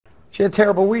She had a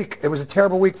terrible week. It was a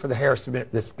terrible week for the Harris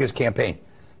this campaign.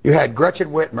 You had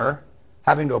Gretchen Whitmer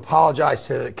having to apologize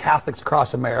to the Catholics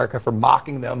across America for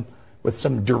mocking them with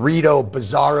some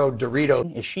bizarro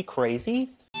Dorito. Is she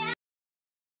crazy? At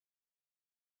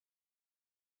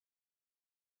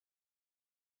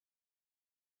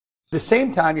the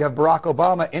same time, you have Barack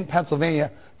Obama in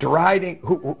Pennsylvania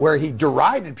where he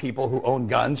derided people who own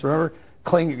guns. Remember,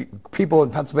 people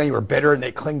in Pennsylvania were bitter and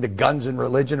they clinged to guns and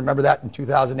religion. Remember that in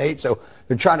 2008? So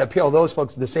they're trying to appeal to those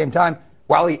folks at the same time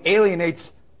while he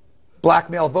alienates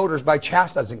black male voters by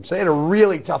chastising them. So they had a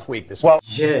really tough week this week.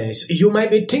 Yes, you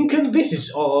might be thinking this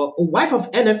is all. Wife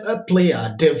of NFL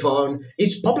player Devon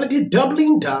is publicly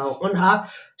doubling down on her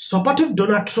support of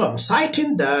Donald Trump,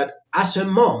 citing that as a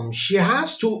mom, she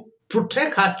has to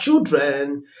protect her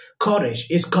children. Courage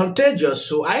is contagious,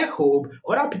 so I hope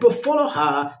other people follow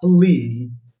her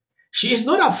lead. She is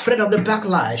not afraid of the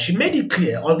backlash. She made it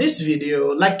clear on this video,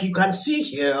 like you can see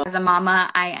here. As a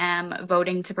mama, I am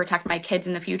voting to protect my kids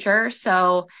in the future,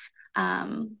 so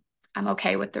I'm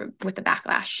okay with the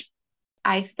backlash.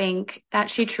 I think that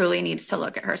she truly needs to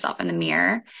look at herself in the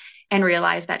mirror and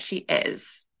realize that she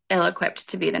is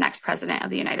ill-equipped to be the next president of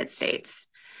the United States.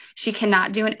 She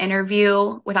cannot do an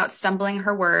interview without stumbling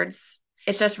her words.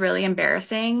 It's just really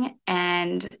embarrassing.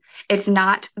 And it's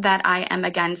not that I am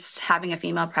against having a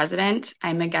female president.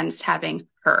 I'm against having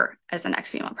her as the next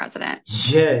female president.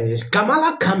 Yes,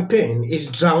 Kamala campaign is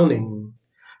drowning.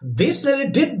 This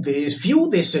lady did this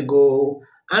few days ago,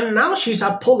 and now she's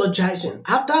apologizing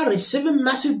after receiving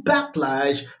massive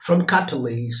backlash from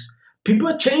Catholics.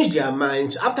 People change their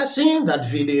minds after seeing that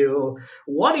video.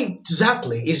 What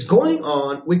exactly is going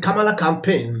on with Kamala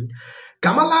campaign?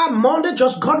 Kamala Monday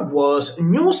just got worse.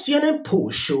 New CNN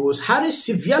poll shows Harris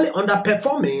severely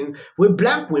underperforming with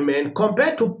black women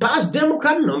compared to past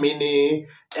Democrat nominee.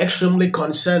 Extremely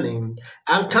concerning.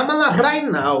 And Kamala right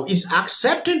now is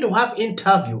accepting to have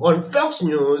interview on Fox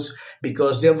News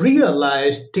because they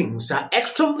realize things are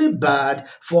extremely bad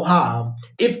for her.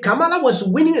 If Kamala was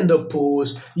winning in the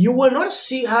polls, you will not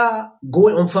see her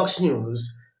going on Fox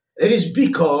News. It is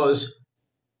because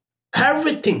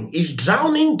everything is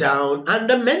drowning down and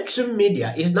the mainstream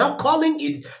media is now calling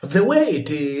it the way it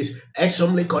is.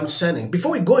 Extremely concerning.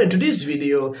 Before we go into this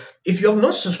video, if you have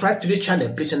not subscribed to the channel,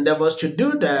 please endeavor to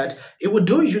do that. It will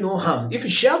do you no harm if you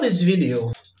share this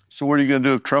video. So what are you going to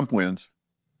do if Trump wins?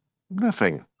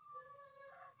 Nothing.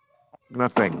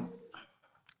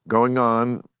 Going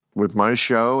on with my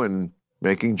show and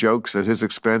making jokes at his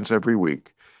expense every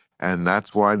week. And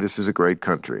that's why this is a great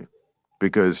country.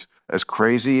 Because as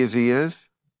crazy as he is,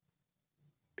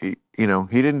 he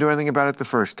didn't do anything about it the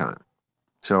first time.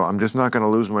 So I'm just not going to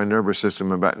lose my nervous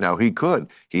system about, now he could,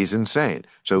 he's insane.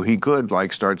 So he could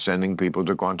start sending people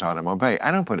to Guantanamo Bay.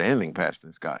 I don't put anything past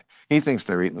this guy. He thinks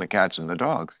they're eating the cats and the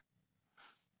dogs.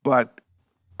 But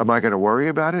am I going to worry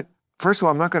about it? First of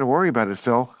all, I'm not going to worry about it,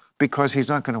 Phil, because he's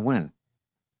not going to win.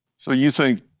 So you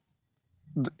think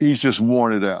he's just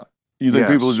worn it out? You think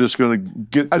people are just going to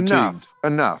get fatigued?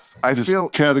 Enough. I feel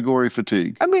category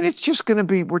fatigue. I mean, it's just going to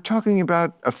be, we're talking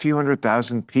about a few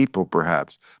 100,000 people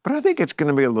perhaps, but I think it's going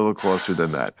to be a little closer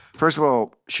than that. First of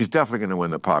all, she's definitely going to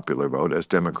win the popular vote, as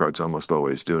Democrats almost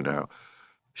always do now.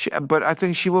 But I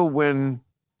think she will win.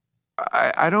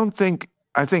 I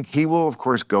think he will, of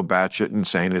course, go batshit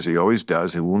insane, as he always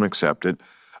does. He won't accept it.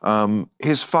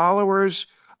 His followers,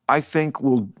 I think,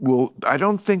 I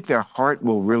don't think their heart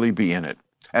will really be in it,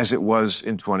 as it was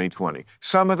in 2020.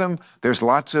 Some of them, there's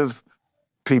lots of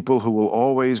people who will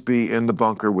always be in the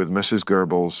bunker with Mrs.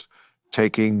 Goebbels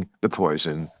taking the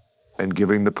poison and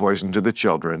giving the poison to the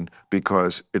children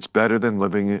because it's better than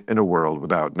living in a world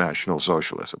without National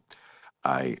Socialism.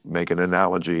 I make an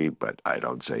analogy, but I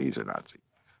don't say he's a Nazi.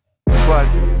 But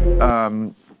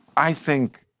I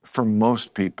think for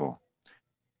most people,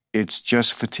 it's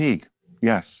just fatigue.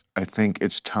 Yes, I think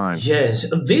it's time.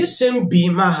 Yes, this same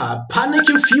Maher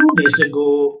panicking few days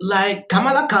ago, like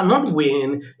Kamala cannot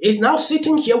win, is now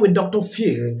sitting here with Dr.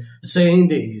 Phil saying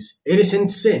this. It is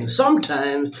insane.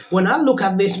 Sometimes when I look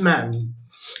at this man,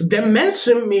 the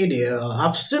mainstream media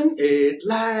have seen it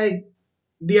like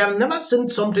they have never seen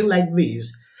something like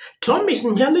this. Trump is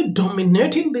nearly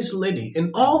dominating this lady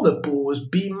in all the polls.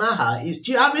 Maher is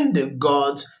still having the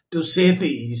guts to say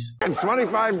this. It's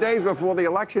 25 days before the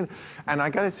election, and I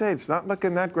got to say, it's not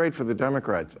looking that great for the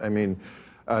Democrats. I mean,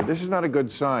 this is not a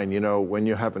good sign. You know, when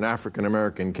you have an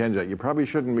African-American candidate, you probably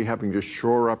shouldn't be having to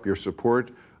shore up your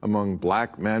support among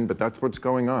black men, but that's what's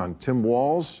going on. Tim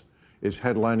Walz is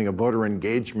headlining a voter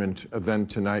engagement event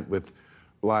tonight with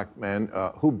black men.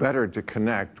 Who better to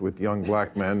connect with young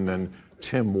black men than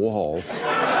Tim Walz?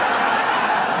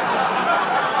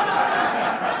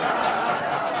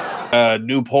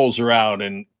 New polls are out,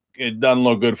 and it doesn't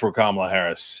look good for Kamala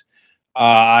Harris.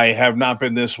 I have not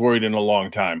been this worried in a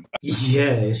long time.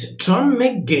 Yes, Trump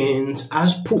make gains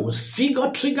as polls figure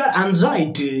trigger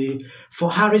anxiety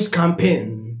for Harris'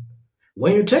 campaign.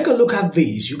 When you take a look at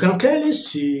this, you can clearly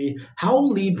see how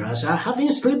liberals are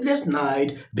having sleepless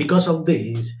nights because of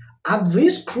this. At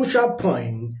this crucial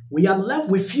point, we are left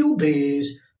with few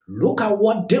days. Look at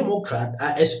what Democrats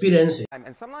are experiencing.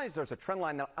 And sometimes there's a trend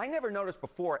line that I never noticed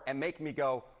before and make me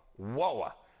go, whoa.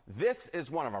 This is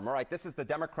one of them, all right? This is the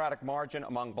Democratic margin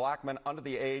among black men under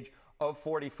the age of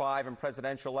 45 in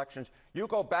presidential elections. You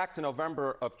go back to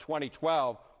November of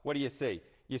 2012, what do you see?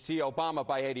 You see Obama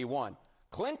by 81.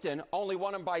 Clinton only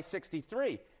won him by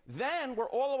 63. Then we're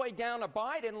all the way down to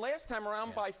Biden last time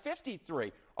around by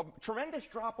 53. A tremendous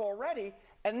drop already.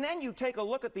 And then you take a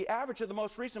look at the average of the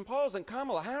most recent polls, and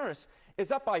Kamala Harris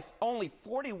is up by only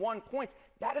 41 points.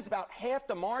 That is about half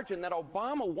the margin that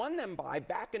Obama won them by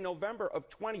back in November of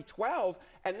 2012.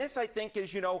 And this, I think,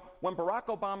 is, you know, when Barack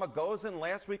Obama goes in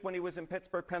last week when he was in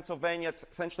Pittsburgh, Pennsylvania,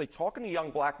 essentially talking to young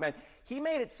black men, he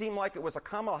made it seem like it was a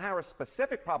Kamala Harris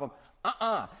specific problem.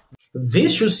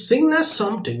 This should signal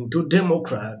something to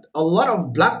Democrats. A lot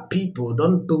of black people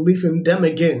don't believe in them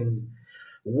again.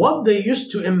 What they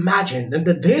used to imagine in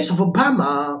the days of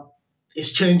Obama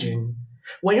is changing.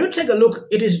 When you take a look,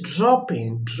 it is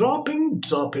dropping,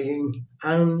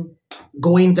 and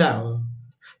going down.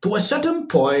 To a certain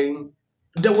point,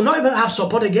 they will not even have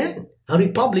support again. The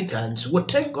Republicans will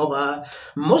take over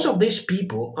most of these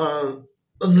people.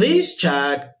 This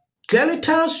chart clearly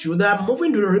tells you that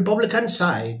moving to the Republican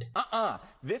side.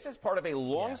 This is part of a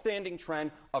long-standing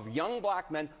trend of young black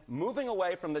men moving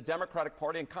away from the Democratic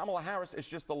Party, and Kamala Harris is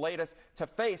just the latest to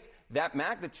face that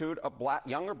magnitude of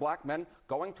younger black men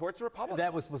going towards the Republicans.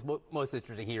 That was most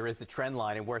interesting here is the trend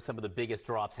line and where some of the biggest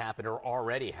drops happened or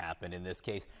already happened in this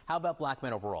case. How about black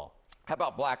men overall? How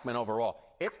about black men overall?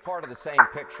 It's part of the same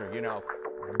picture, you know.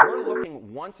 We're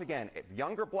looking once again at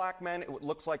younger black men. It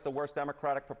looks like the worst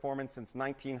Democratic performance since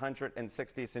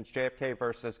 1960, since JFK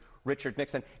versus Richard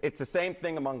Nixon. It's the same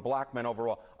thing among black men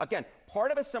overall. Again,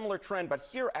 part of a similar trend, but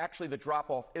here actually the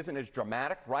drop-off isn't as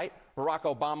dramatic, right? Barack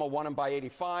Obama won him by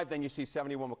 85, then you see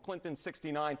 71 with Clinton,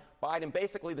 69, Biden,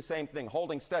 basically the same thing,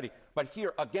 holding steady. But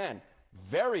here, again,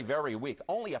 very, very weak,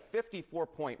 only a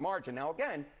 54-point margin. Now,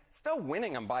 again, still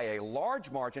winning them by a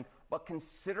large margin, but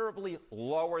considerably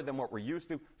lower than what we're used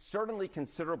to, certainly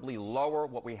considerably lower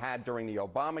what we had during the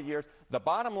Obama years. The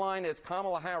bottom line is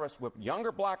Kamala Harris with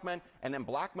younger black men and then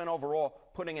black men overall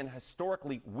putting in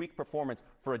historically weak performance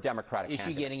for a Democratic candidate.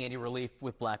 Is she getting any relief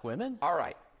with black women? All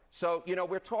right. So, you know,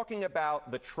 we're talking about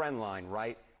the trend line,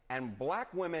 right? And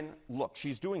black women, look,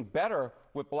 she's doing better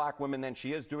with black women than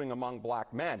she is doing among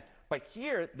black men. But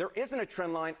here, there isn't a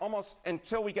trend line almost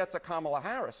until we get to Kamala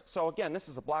Harris. So again, this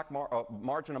is a black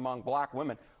margin among black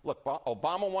women. Look,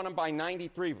 Obama won him by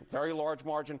 93, very large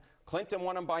margin. Clinton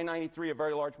won him by 93, a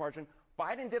very large margin.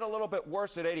 Biden did a little bit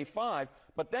worse at 85.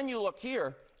 But then you look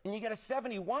here, and you get a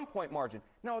 71-point margin.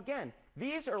 Now, again,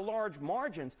 these are large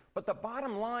margins, but the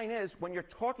bottom line is when you're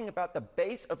talking about the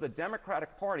base of the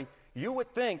Democratic Party, you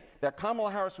would think that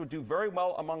Kamala Harris would do very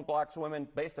well among black women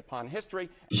based upon history.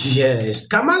 Yes,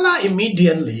 Kamala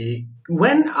immediately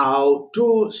went out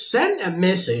to send a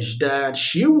message that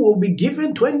she will be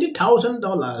giving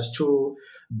 $20,000 to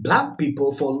black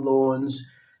people for loans.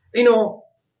 You know,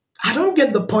 I don't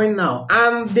get the point now.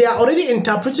 And they are already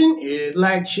interpreting it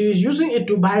like she's using it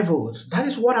to buy votes. That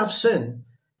is what I've seen.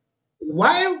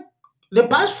 Why the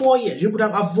past 4 years you could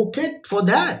have advocated for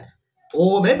that?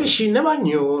 Or maybe she never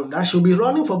knew that she'll be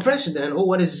running for president or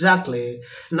what exactly.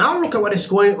 Now look at what is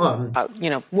going on. You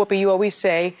know, Whoopi, you always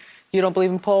say you don't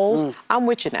believe in polls. I'm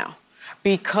with you now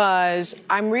because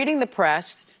I'm reading the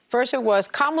press. First it was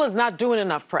Kamala's not doing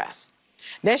enough press.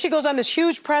 Then she goes on this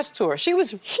huge press tour. She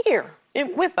was here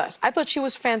with us. I thought she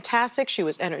was fantastic. She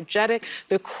was energetic.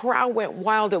 The crowd went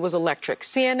wild. It was electric.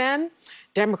 CNN,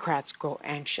 Democrats grow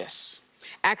anxious.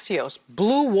 Axios,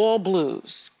 blue wall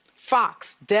blues.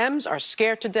 Fox, Dems are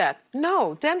scared to death.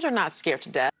 No, Dems are not scared to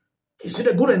death. Is it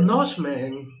a good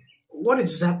endorsement? What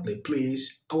exactly,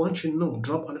 please? I want you to know.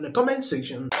 Drop under the comment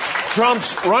section.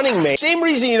 Trump's running mate. Same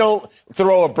reason you don't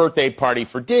throw a birthday party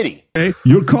for Diddy. Hey,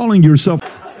 you're calling yourself...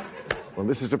 Well,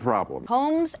 this is the problem.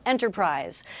 Homes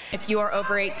Enterprise. If you are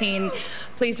over 18,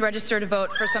 please register to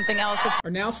vote for something else. Are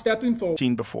now stepping forward.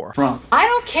 Seen before. Trump. I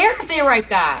don't care if they write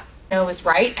that. No is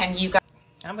right, and you got.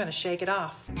 I'm going to shake it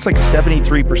off. It's like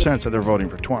 73% said they're voting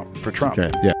for Trump.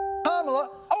 Okay, yeah.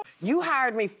 You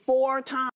hired me 4 times.